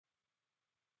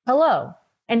Hello,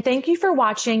 and thank you for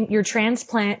watching your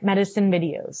transplant medicine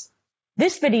videos.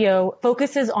 This video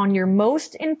focuses on your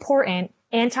most important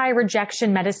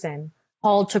anti-rejection medicine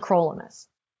called Tacrolimus.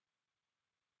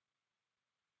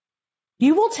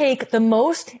 You will take the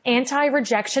most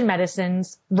anti-rejection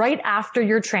medicines right after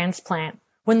your transplant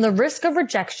when the risk of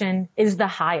rejection is the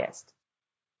highest.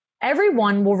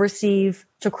 Everyone will receive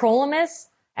Tacrolimus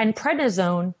and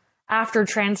prednisone after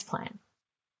transplant.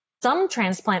 Some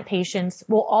transplant patients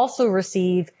will also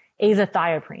receive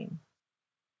azathioprine.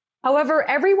 However,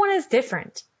 everyone is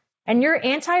different, and your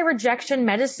anti-rejection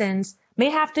medicines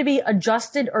may have to be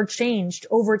adjusted or changed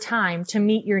over time to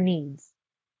meet your needs.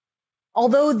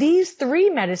 Although these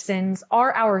three medicines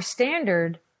are our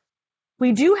standard,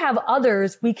 we do have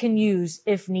others we can use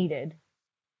if needed.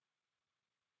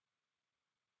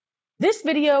 This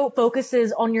video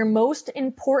focuses on your most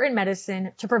important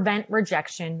medicine to prevent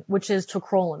rejection, which is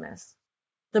Tacrolimus.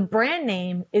 The brand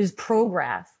name is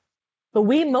Prograf, but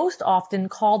we most often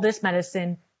call this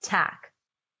medicine TAC.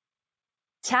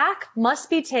 TAC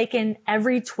must be taken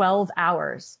every 12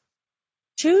 hours.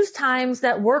 Choose times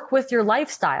that work with your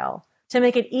lifestyle to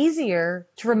make it easier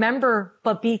to remember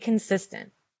but be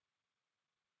consistent.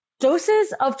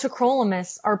 Doses of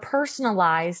Tacrolimus are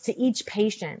personalized to each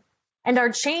patient and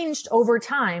are changed over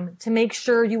time to make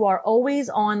sure you are always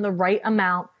on the right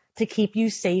amount to keep you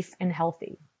safe and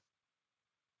healthy.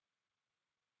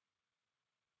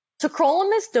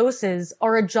 Tacrolimus doses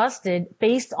are adjusted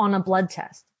based on a blood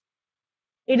test.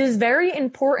 It is very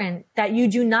important that you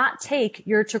do not take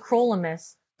your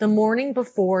Tacrolimus the morning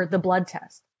before the blood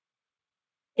test.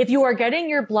 If you are getting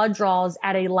your blood draws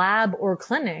at a lab or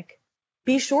clinic,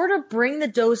 be sure to bring the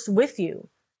dose with you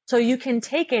so you can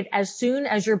take it as soon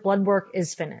as your blood work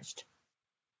is finished.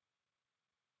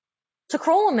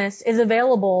 Tacrolimus is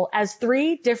available as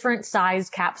 3 different size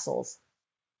capsules: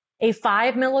 a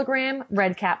 5 milligram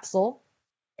red capsule,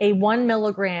 a 1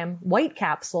 milligram white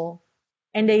capsule,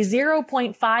 and a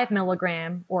 0.5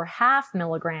 milligram or half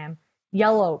milligram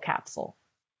yellow capsule.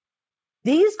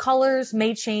 These colors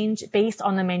may change based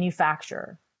on the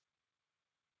manufacturer.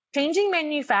 Changing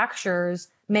manufacturers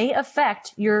may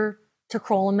affect your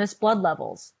Tacrolimus blood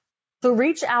levels, so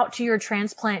reach out to your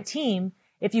transplant team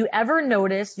if you ever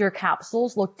notice your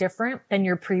capsules look different than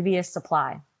your previous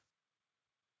supply.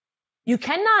 You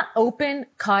cannot open,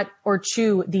 cut, or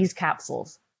chew these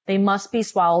capsules. They must be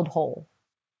swallowed whole.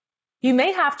 You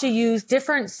may have to use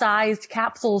different sized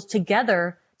capsules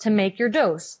together to make your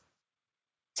dose.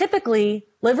 Typically,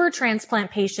 liver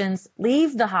transplant patients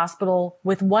leave the hospital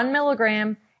with 1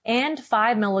 milligram and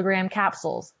 5 milligram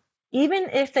capsules, even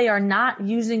if they are not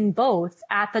using both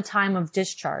at the time of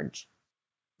discharge.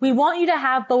 We want you to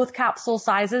have both capsule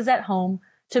sizes at home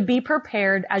to be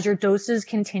prepared as your doses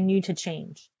continue to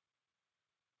change.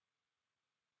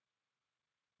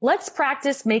 Let's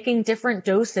practice making different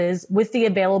doses with the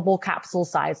available capsule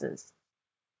sizes.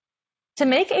 To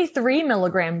make a 3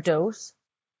 milligram dose,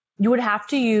 you would have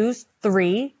to use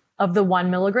 3 of the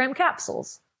 1 milligram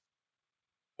capsules.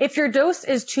 If your dose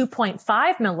is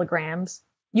 2.5 milligrams,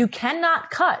 you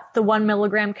cannot cut the 1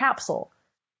 milligram capsule,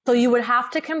 so you would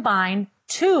have to combine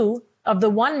 2 of the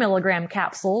 1 milligram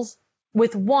capsules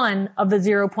with 1 of the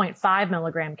 0.5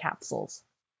 milligram capsules.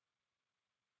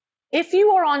 If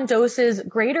you are on doses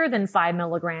greater than 5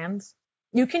 milligrams,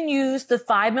 you can use the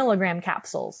 5 milligram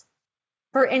capsules.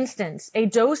 For instance, a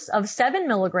dose of 7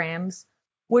 milligrams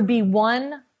would be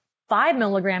 1 5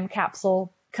 milligram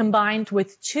capsule combined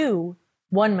with 2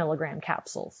 1 milligram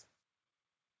capsules.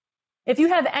 If you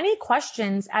have any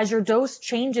questions as your dose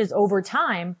changes over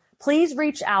time, please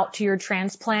reach out to your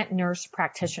transplant nurse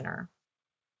practitioner.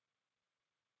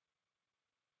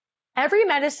 Every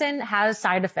medicine has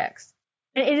side effects,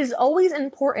 and it is always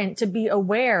important to be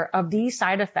aware of these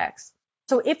side effects.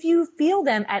 So if you feel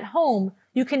them at home,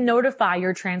 you can notify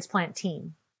your transplant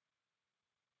team.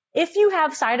 If you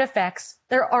have side effects,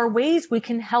 there are ways we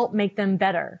can help make them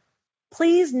better.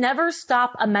 Please never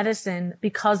stop a medicine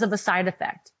because of a side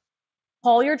effect.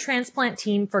 Call your transplant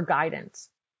team for guidance.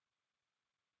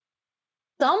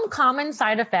 Some common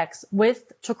side effects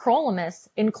with Tacrolimus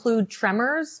include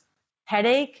tremors,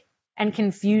 headache, and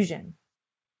confusion.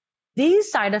 These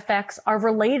side effects are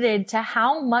related to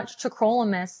how much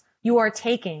Tacrolimus you are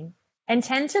taking and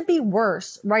tend to be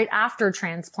worse right after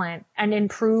transplant and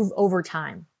improve over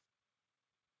time.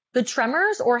 The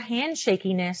tremors or hand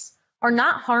shakiness are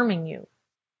not harming you.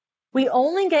 We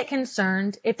only get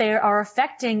concerned if they are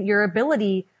affecting your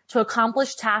ability to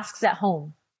accomplish tasks at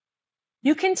home.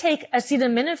 You can take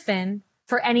acetaminophen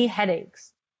for any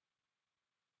headaches.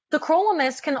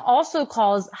 Tacrolimus can also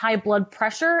cause high blood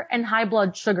pressure and high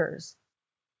blood sugars.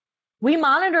 We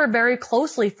monitor very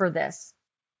closely for this.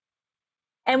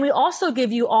 And we also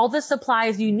give you all the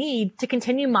supplies you need to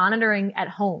continue monitoring at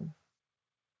home.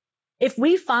 If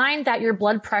we find that your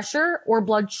blood pressure or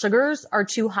blood sugars are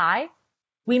too high,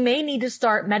 we may need to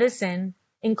start medicine,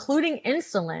 including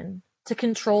insulin, to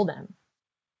control them.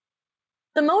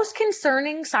 The most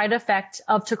concerning side effect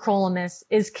of tacrolimus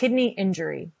is kidney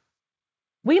injury.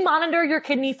 We monitor your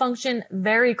kidney function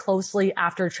very closely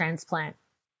after transplant.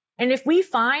 And if we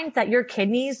find that your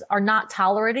kidneys are not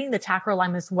tolerating the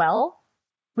tacrolimus well,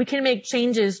 we can make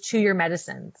changes to your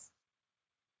medicines.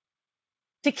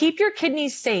 To keep your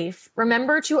kidneys safe,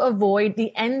 remember to avoid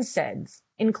the NSAIDs,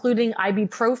 including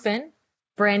ibuprofen,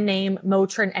 brand name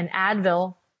Motrin and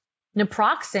Advil,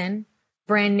 naproxen,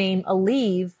 brand name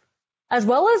Aleve, as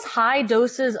well as high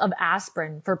doses of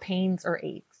aspirin for pains or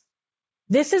aches.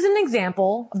 This is an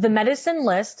example of the medicine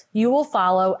list you will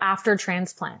follow after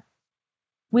transplant.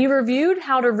 We reviewed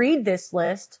how to read this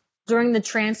list during the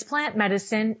transplant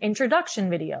medicine introduction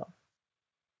video.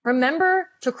 Remember,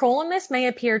 tacrolimus may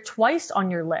appear twice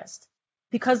on your list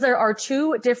because there are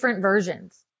 2 different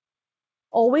versions.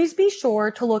 Always be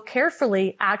sure to look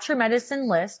carefully at your medicine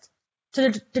list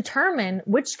to determine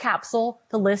which capsule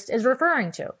the list is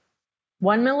referring to,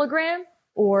 1 milligram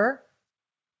or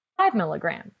 5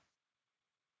 milligram.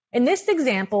 In this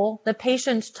example, the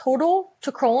patient's total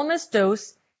tacrolimus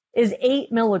dose is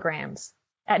 8 milligrams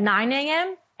at 9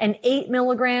 a.m. and 8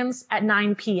 milligrams at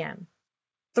 9 p.m.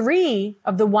 3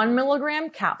 of the 1 milligram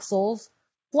capsules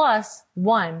plus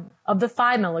 1 of the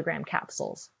 5 milligram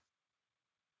capsules.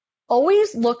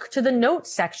 Always look to the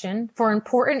notes section for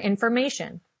important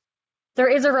information. There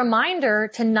is a reminder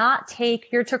to not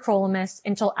take your tacrolimus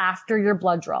until after your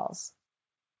blood draws.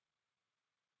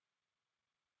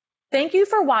 Thank you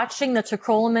for watching the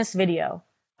tacrolimus video.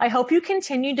 I hope you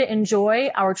continue to enjoy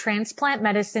our transplant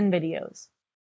medicine videos.